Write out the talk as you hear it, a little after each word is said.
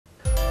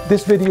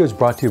This video is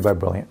brought to you by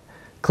Brilliant.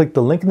 Click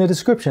the link in the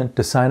description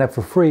to sign up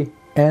for free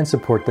and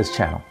support this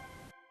channel.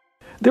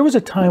 There was a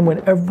time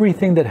when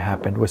everything that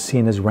happened was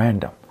seen as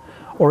random,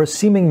 or a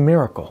seeming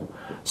miracle,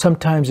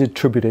 sometimes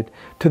attributed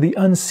to the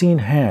unseen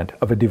hand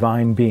of a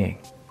divine being.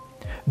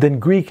 Then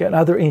Greek and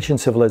other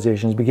ancient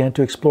civilizations began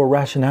to explore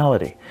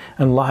rationality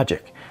and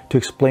logic to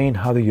explain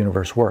how the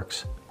universe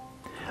works.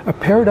 A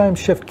paradigm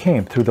shift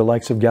came through the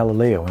likes of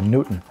Galileo and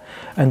Newton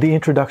and the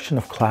introduction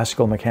of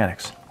classical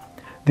mechanics.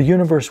 The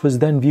universe was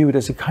then viewed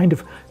as a kind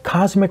of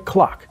cosmic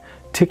clock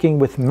ticking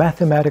with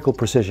mathematical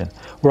precision,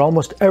 where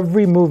almost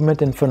every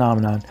movement and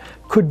phenomenon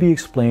could be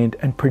explained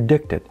and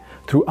predicted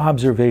through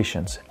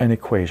observations and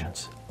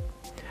equations.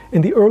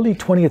 In the early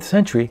 20th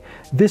century,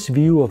 this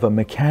view of a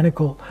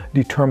mechanical,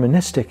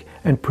 deterministic,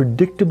 and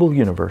predictable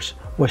universe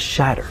was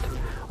shattered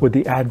with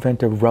the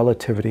advent of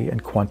relativity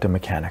and quantum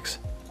mechanics.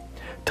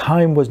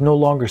 Time was no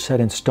longer set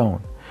in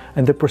stone,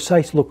 and the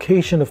precise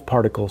location of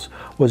particles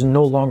was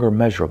no longer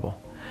measurable.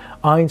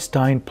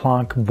 Einstein,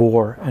 Planck,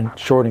 Bohr, and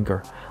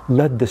Schrödinger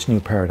led this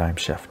new paradigm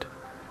shift.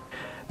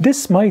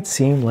 This might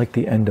seem like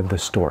the end of the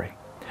story,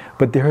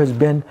 but there has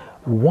been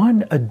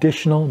one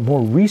additional,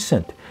 more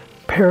recent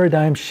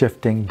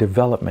paradigm-shifting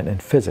development in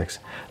physics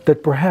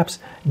that perhaps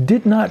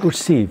did not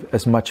receive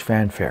as much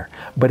fanfare,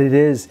 but it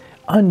is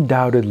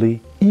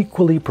undoubtedly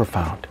equally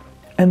profound.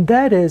 And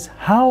that is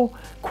how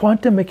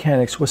quantum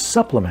mechanics was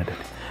supplemented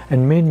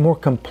and made more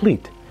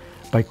complete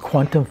by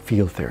quantum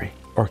field theory,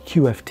 or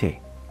QFT.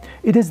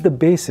 It is the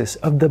basis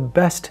of the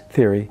best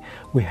theory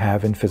we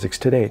have in physics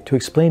today to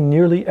explain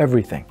nearly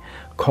everything,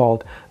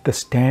 called the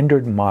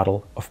Standard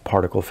Model of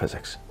Particle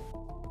Physics.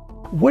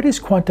 What is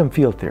quantum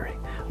field theory?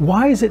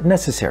 Why is it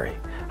necessary?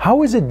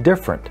 How is it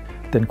different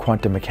than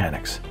quantum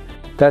mechanics?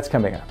 That's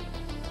coming up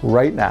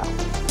right now.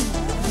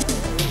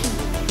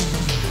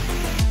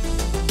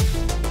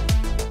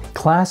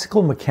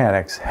 Classical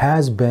mechanics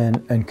has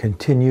been and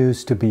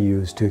continues to be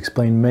used to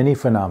explain many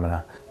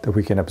phenomena that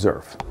we can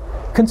observe.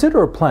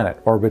 Consider a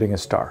planet orbiting a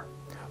star.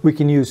 We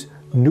can use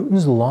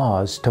Newton's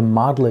laws to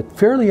model it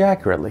fairly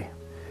accurately.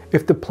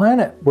 If the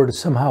planet were to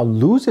somehow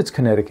lose its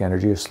kinetic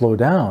energy or slow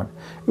down,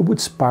 it would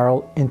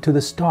spiral into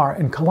the star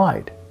and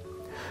collide.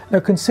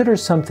 Now consider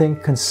something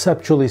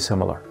conceptually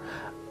similar,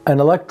 an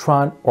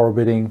electron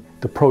orbiting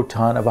the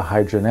proton of a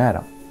hydrogen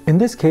atom. In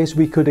this case,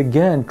 we could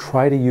again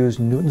try to use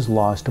Newton's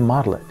laws to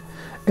model it.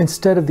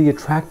 Instead of the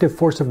attractive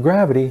force of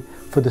gravity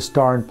for the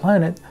star and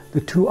planet,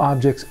 the two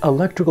objects'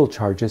 electrical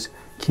charges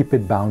keep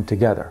it bound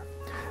together.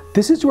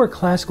 This is where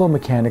classical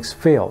mechanics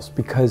fails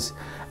because,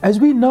 as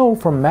we know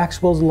from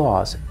Maxwell's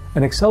laws,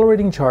 an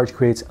accelerating charge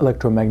creates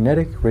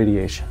electromagnetic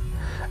radiation,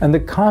 and the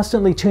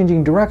constantly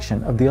changing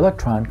direction of the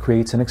electron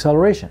creates an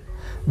acceleration.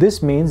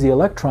 This means the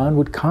electron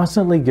would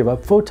constantly give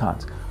up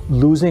photons,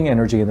 losing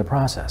energy in the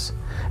process.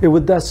 It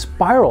would thus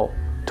spiral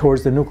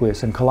towards the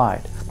nucleus and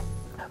collide.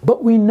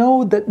 But we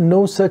know that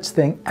no such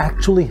thing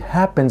actually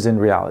happens in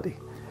reality.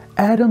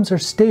 Atoms are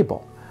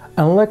stable.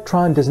 An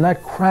electron does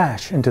not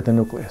crash into the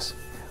nucleus.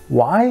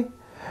 Why?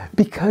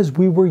 Because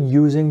we were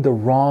using the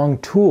wrong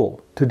tool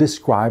to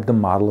describe the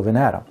model of an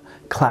atom,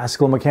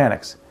 classical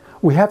mechanics.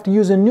 We have to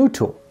use a new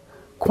tool,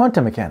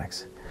 quantum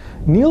mechanics.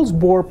 Niels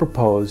Bohr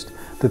proposed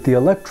that the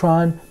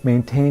electron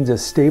maintains a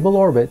stable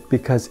orbit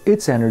because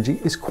its energy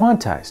is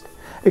quantized.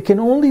 It can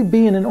only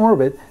be in an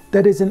orbit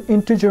that is an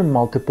integer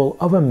multiple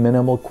of a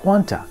minimal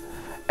quanta,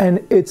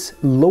 and its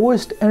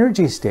lowest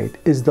energy state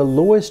is the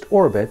lowest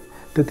orbit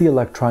that the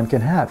electron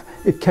can have.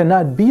 It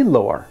cannot be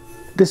lower.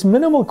 This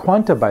minimal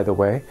quanta, by the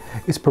way,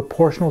 is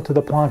proportional to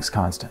the Planck's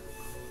constant.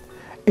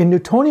 In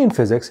Newtonian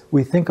physics,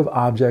 we think of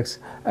objects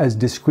as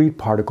discrete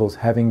particles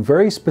having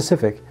very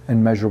specific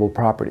and measurable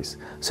properties,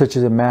 such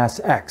as a mass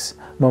x,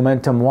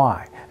 momentum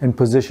y, and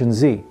position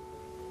z.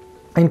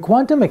 In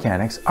quantum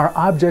mechanics, our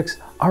objects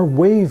are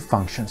wave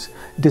functions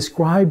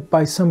described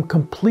by some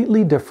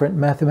completely different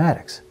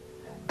mathematics.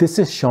 This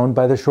is shown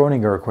by the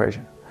Schrödinger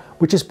equation,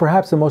 which is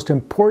perhaps the most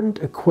important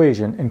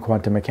equation in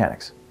quantum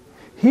mechanics.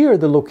 Here,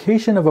 the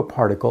location of a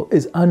particle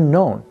is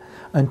unknown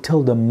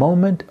until the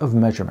moment of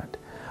measurement.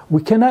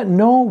 We cannot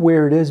know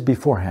where it is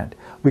beforehand.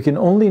 We can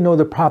only know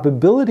the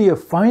probability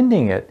of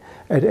finding it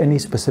at any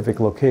specific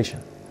location.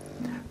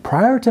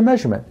 Prior to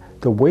measurement,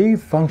 the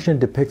wave function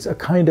depicts a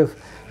kind of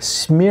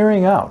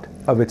smearing out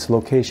of its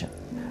location.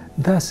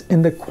 Thus,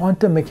 in the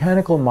quantum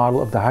mechanical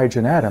model of the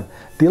hydrogen atom,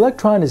 the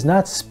electron is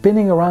not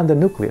spinning around the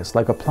nucleus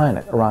like a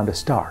planet around a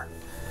star.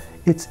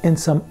 It's in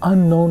some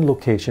unknown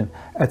location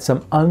at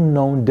some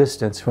unknown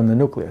distance from the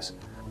nucleus.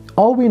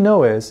 All we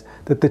know is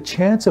that the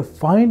chance of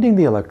finding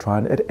the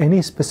electron at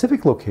any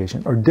specific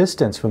location or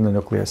distance from the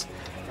nucleus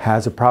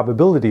has a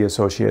probability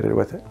associated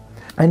with it.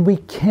 And we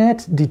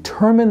can't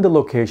determine the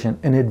location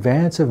in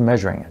advance of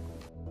measuring it.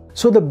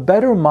 So the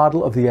better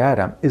model of the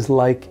atom is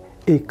like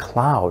a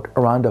cloud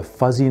around a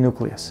fuzzy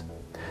nucleus.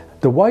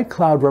 The white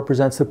cloud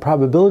represents the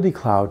probability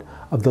cloud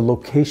of the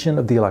location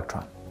of the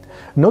electron.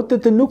 Note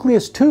that the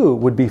nucleus too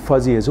would be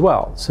fuzzy as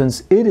well,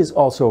 since it is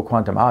also a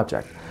quantum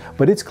object,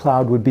 but its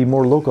cloud would be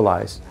more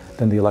localized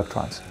than the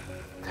electrons.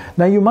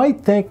 Now you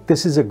might think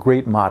this is a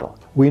great model.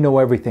 We know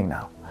everything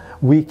now.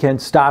 We can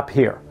stop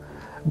here.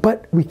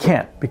 But we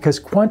can't, because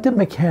quantum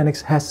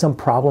mechanics has some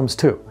problems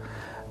too.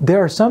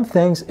 There are some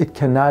things it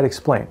cannot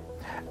explain,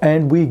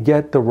 and we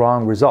get the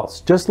wrong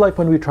results, just like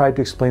when we tried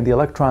to explain the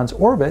electron's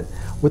orbit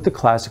with the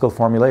classical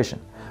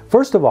formulation.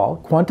 First of all,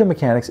 quantum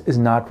mechanics is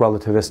not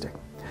relativistic.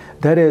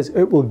 That is,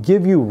 it will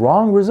give you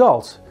wrong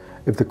results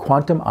if the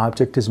quantum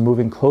object is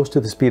moving close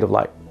to the speed of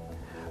light.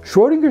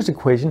 Schrödinger's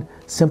equation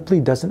simply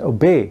doesn't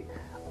obey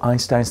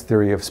Einstein's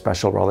theory of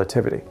special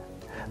relativity.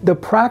 The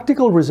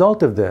practical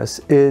result of this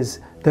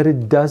is that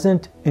it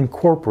doesn't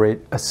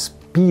incorporate a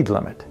speed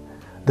limit,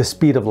 the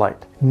speed of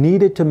light,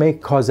 needed to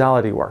make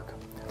causality work.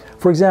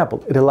 For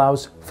example, it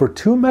allows for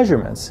two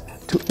measurements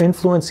to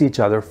influence each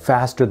other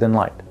faster than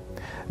light.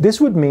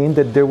 This would mean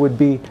that there would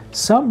be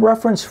some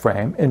reference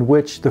frame in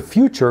which the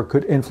future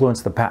could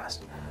influence the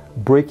past,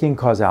 breaking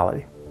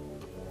causality.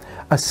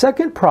 A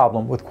second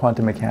problem with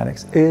quantum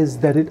mechanics is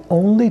that it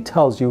only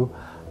tells you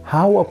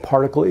how a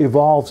particle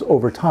evolves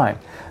over time.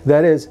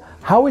 That is,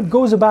 how it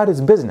goes about its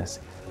business.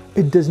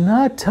 It does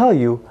not tell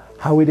you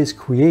how it is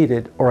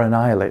created or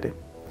annihilated.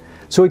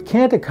 So it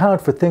can't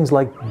account for things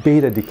like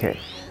beta decay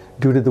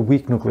due to the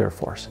weak nuclear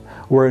force,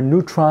 where a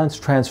neutron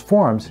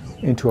transforms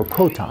into a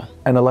proton,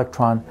 an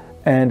electron,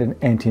 and an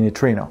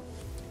antineutrino.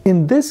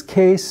 In this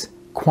case,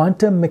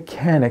 quantum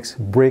mechanics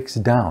breaks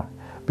down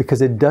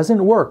because it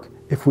doesn't work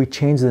if we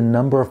change the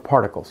number of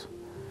particles.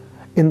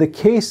 In the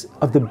case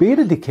of the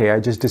beta decay I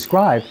just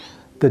described,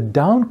 the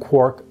down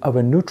quark of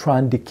a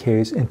neutron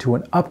decays into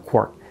an up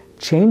quark,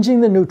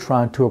 changing the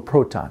neutron to a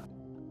proton,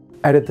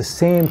 and at the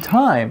same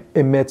time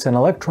emits an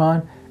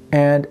electron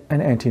and an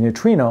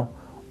antineutrino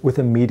with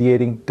a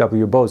mediating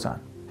W boson.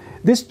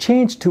 This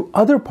change to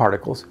other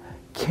particles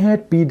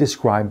can't be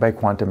described by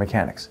quantum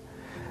mechanics.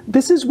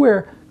 This is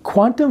where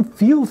quantum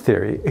field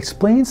theory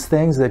explains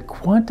things that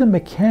quantum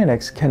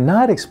mechanics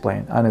cannot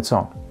explain on its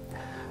own.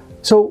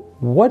 So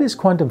what is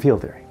quantum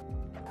field theory?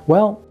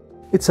 Well,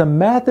 it's a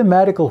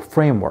mathematical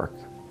framework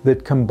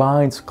that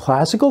combines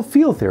classical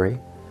field theory.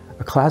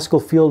 A classical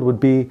field would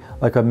be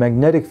like a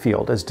magnetic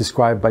field as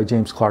described by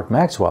James Clerk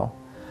Maxwell,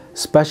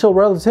 special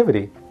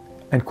relativity,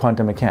 and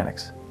quantum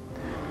mechanics.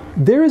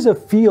 There is a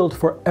field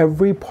for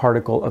every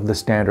particle of the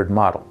standard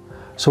model.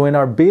 So in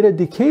our beta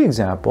decay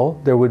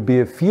example, there would be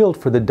a field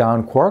for the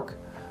down quark,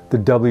 the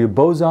W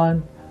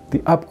boson,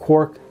 the up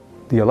quark,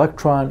 the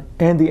electron,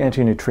 and the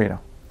antineutrino.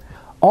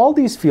 All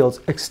these fields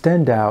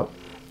extend out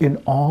in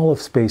all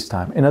of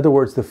space-time. In other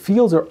words, the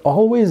fields are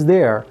always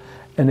there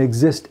and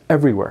exist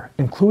everywhere,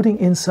 including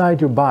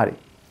inside your body.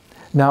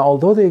 Now,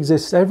 although they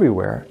exist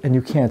everywhere and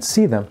you can't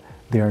see them,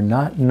 they are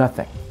not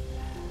nothing.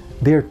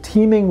 They are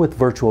teeming with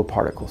virtual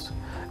particles.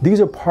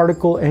 These are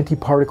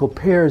particle-antiparticle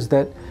pairs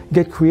that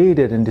get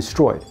created and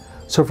destroyed.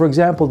 So for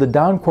example, the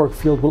down quark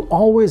field will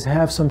always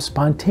have some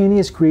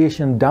spontaneous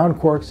creation of down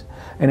quarks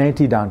and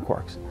anti-down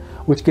quarks,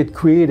 which get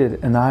created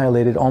and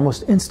annihilated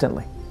almost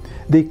instantly.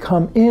 They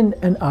come in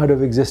and out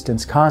of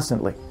existence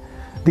constantly.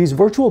 These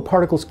virtual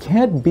particles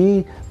can't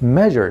be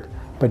measured,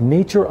 but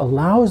nature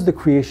allows the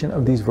creation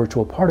of these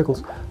virtual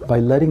particles by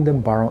letting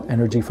them borrow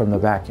energy from the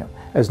vacuum,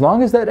 as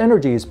long as that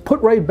energy is put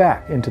right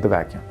back into the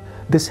vacuum.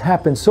 This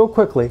happens so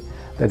quickly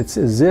that it's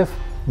as if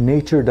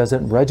nature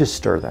doesn't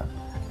register them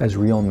as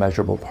real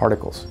measurable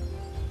particles.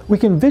 We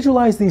can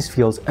visualize these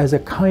fields as a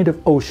kind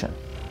of ocean.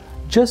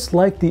 Just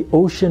like the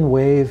ocean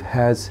wave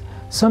has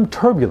some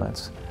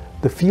turbulence,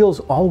 the fields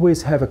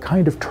always have a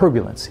kind of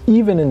turbulence,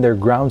 even in their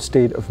ground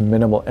state of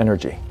minimal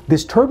energy.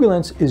 This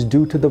turbulence is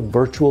due to the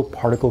virtual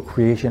particle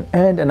creation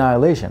and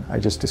annihilation I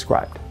just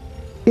described.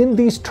 In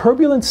these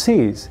turbulent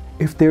seas,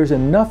 if there's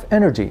enough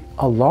energy,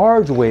 a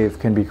large wave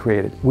can be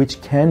created,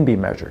 which can be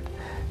measured.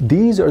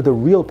 These are the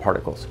real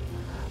particles.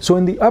 So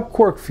in the up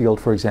quark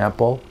field, for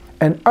example,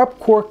 an up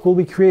quark will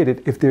be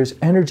created if there's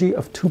energy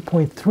of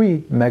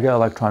 2.3 mega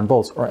electron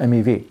volts, or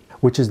MeV,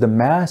 which is the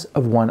mass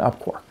of one up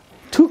quark.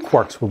 Two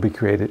quarks will be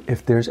created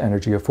if there's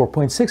energy of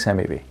 4.6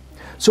 MeV.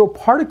 So a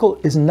particle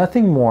is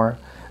nothing more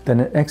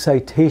than an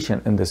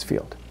excitation in this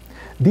field.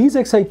 These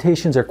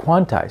excitations are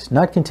quantized,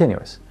 not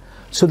continuous.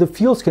 So the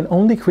fields can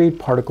only create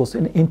particles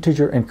in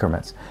integer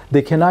increments.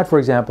 They cannot, for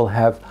example,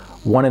 have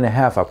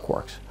 1.5 up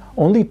quarks,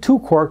 only 2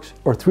 quarks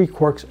or 3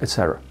 quarks,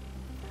 etc.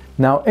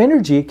 Now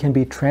energy can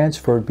be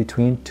transferred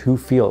between two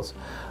fields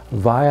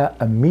via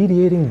a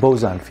mediating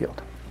boson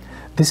field.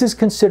 This is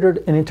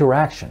considered an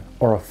interaction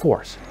or a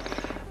force.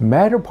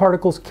 Matter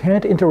particles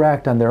can't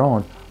interact on their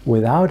own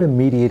without a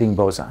mediating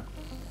boson.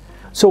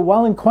 So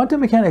while in quantum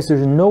mechanics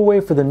there's no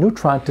way for the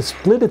neutron to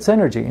split its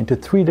energy into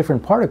 3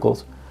 different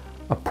particles,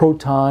 a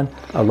proton,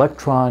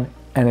 electron,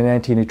 and an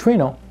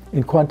antineutrino,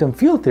 in quantum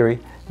field theory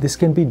this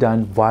can be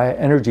done via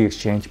energy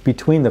exchange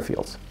between the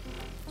fields.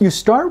 You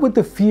start with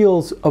the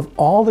fields of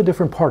all the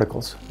different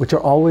particles, which are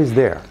always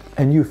there,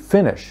 and you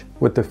finish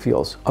with the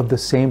fields of the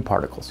same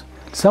particles.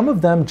 Some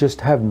of them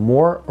just have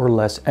more or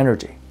less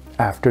energy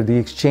after the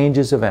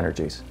exchanges of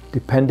energies,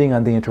 depending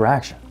on the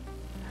interaction.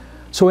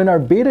 So in our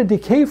beta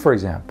decay, for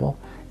example,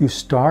 you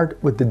start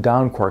with the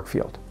down quark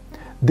field.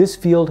 This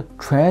field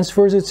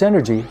transfers its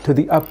energy to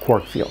the up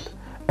quark field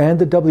and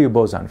the W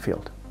boson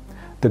field.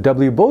 The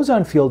W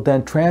boson field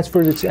then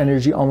transfers its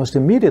energy almost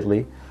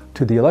immediately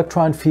to the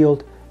electron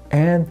field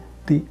and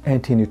the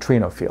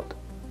antineutrino field.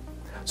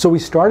 So we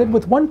started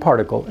with one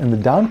particle in the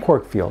down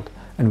quark field,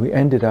 and we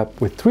ended up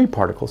with 3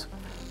 particles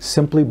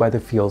simply by the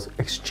fields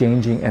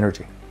exchanging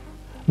energy.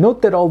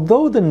 Note that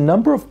although the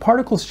number of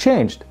particles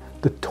changed,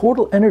 the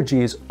total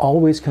energy is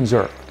always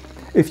conserved.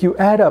 If you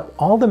add up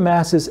all the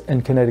masses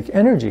and kinetic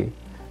energy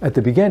at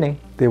the beginning,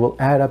 they will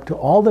add up to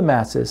all the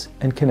masses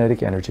and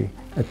kinetic energy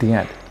at the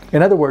end.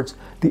 In other words,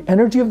 the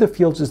energy of the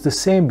fields is the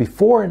same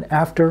before and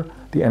after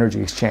the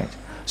energy exchange.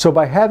 So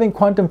by having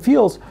quantum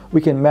fields,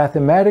 we can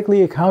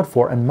mathematically account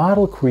for and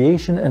model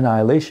creation and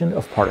annihilation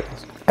of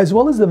particles, as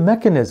well as the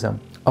mechanism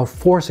of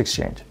force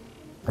exchange.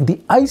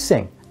 The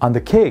icing on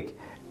the cake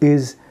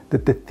is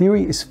that the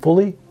theory is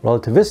fully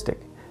relativistic,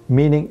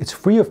 meaning it's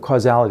free of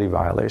causality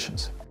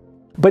violations.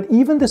 But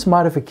even this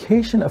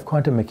modification of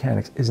quantum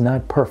mechanics is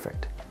not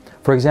perfect.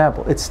 For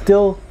example, it's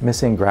still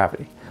missing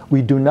gravity.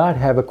 We do not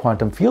have a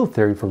quantum field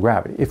theory for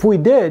gravity. If we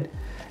did,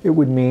 it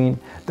would mean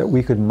that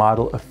we could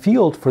model a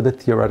field for the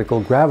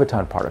theoretical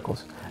graviton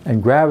particles,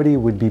 and gravity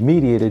would be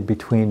mediated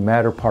between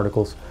matter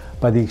particles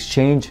by the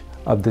exchange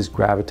of this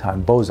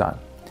graviton boson.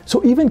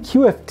 So even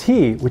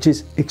QFT, which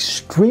is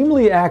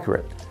extremely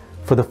accurate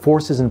for the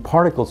forces and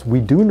particles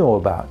we do know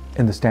about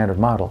in the standard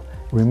model,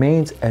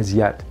 remains as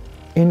yet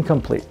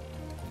incomplete.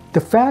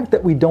 The fact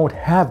that we don't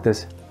have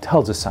this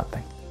tells us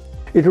something.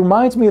 It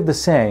reminds me of the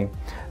saying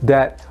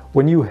that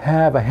when you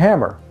have a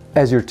hammer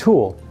as your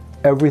tool,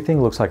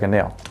 everything looks like a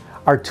nail.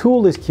 Our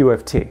tool is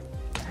QFT.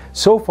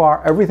 So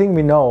far, everything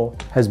we know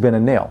has been a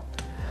nail.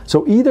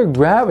 So either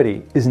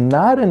gravity is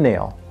not a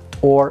nail,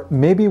 or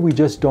maybe we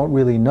just don't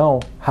really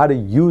know how to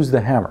use the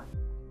hammer.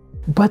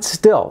 But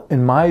still,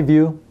 in my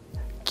view,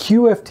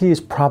 QFT is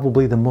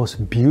probably the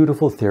most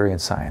beautiful theory in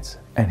science,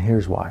 and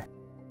here's why.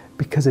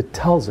 Because it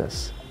tells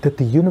us that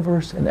the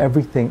universe and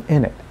everything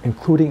in it,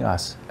 including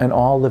us and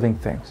all living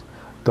things,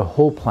 the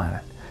whole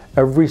planet,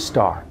 every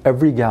star,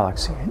 every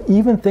galaxy, and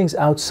even things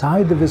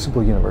outside the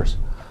visible universe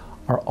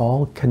are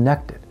all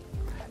connected.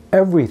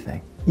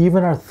 Everything,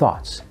 even our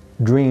thoughts,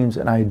 dreams,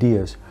 and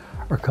ideas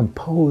are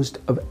composed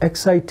of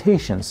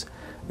excitations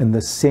in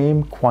the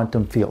same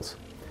quantum fields.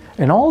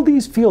 And all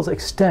these fields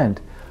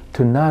extend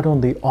to not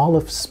only all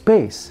of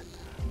space,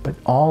 but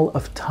all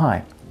of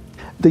time.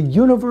 The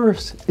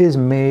universe is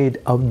made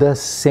of the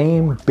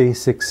same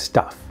basic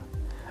stuff,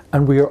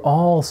 and we are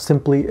all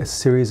simply a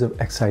series of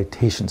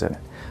excitations in it.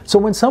 So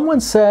when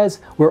someone says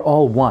we're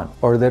all one,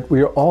 or that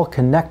we are all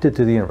connected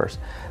to the universe,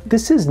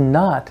 this is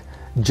not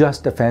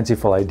just a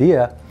fanciful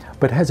idea,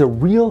 but has a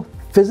real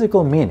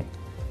physical meaning.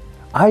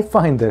 I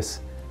find this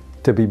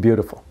to be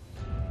beautiful.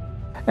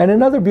 And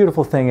another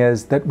beautiful thing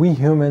is that we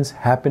humans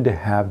happen to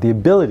have the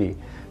ability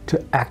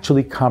to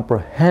actually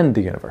comprehend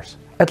the universe,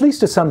 at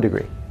least to some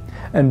degree.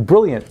 And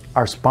Brilliant,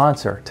 our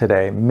sponsor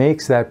today,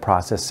 makes that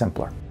process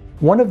simpler.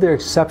 One of their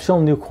exceptional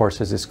new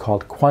courses is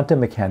called Quantum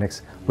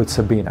Mechanics with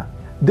Sabina.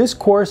 This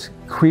course,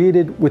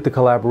 created with the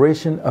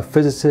collaboration of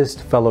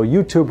physicist, fellow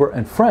YouTuber,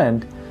 and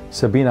friend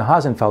Sabina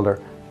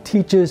Hasenfelder,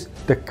 teaches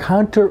the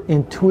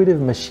counterintuitive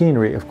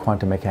machinery of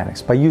quantum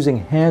mechanics by using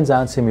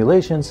hands-on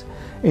simulations,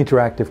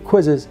 interactive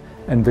quizzes,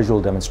 and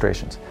visual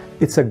demonstrations.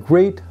 It's a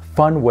great,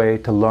 fun way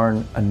to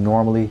learn a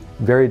normally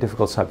very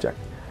difficult subject.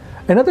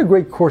 Another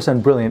great course on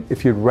Brilliant,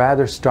 if you'd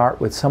rather start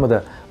with some of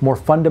the more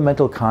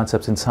fundamental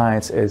concepts in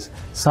science, is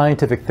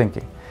Scientific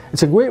Thinking.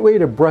 It's a great way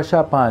to brush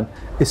up on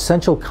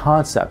essential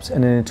concepts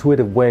in an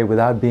intuitive way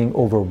without being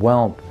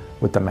overwhelmed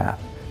with the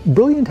math.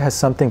 Brilliant has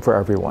something for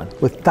everyone,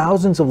 with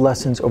thousands of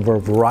lessons over a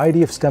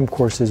variety of STEM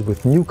courses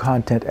with new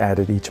content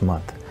added each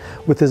month.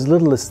 With as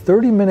little as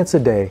 30 minutes a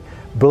day,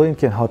 Brilliant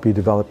can help you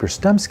develop your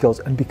STEM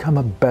skills and become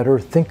a better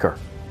thinker.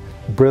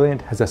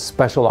 Brilliant has a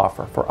special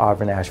offer for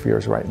Arvin Ash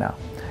viewers right now.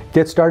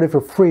 Get started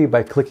for free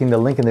by clicking the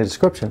link in the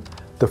description.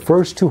 The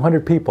first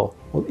 200 people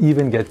will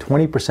even get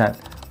 20%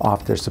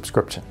 off their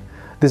subscription.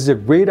 This is a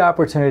great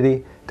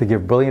opportunity to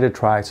give Brilliant a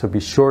try, so be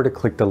sure to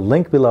click the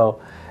link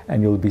below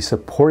and you'll be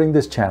supporting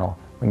this channel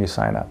when you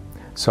sign up.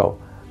 So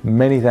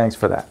many thanks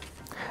for that.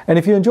 And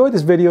if you enjoyed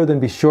this video, then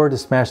be sure to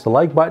smash the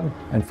like button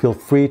and feel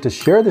free to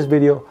share this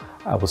video.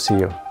 I will see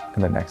you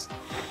in the next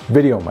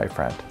video, my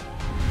friend.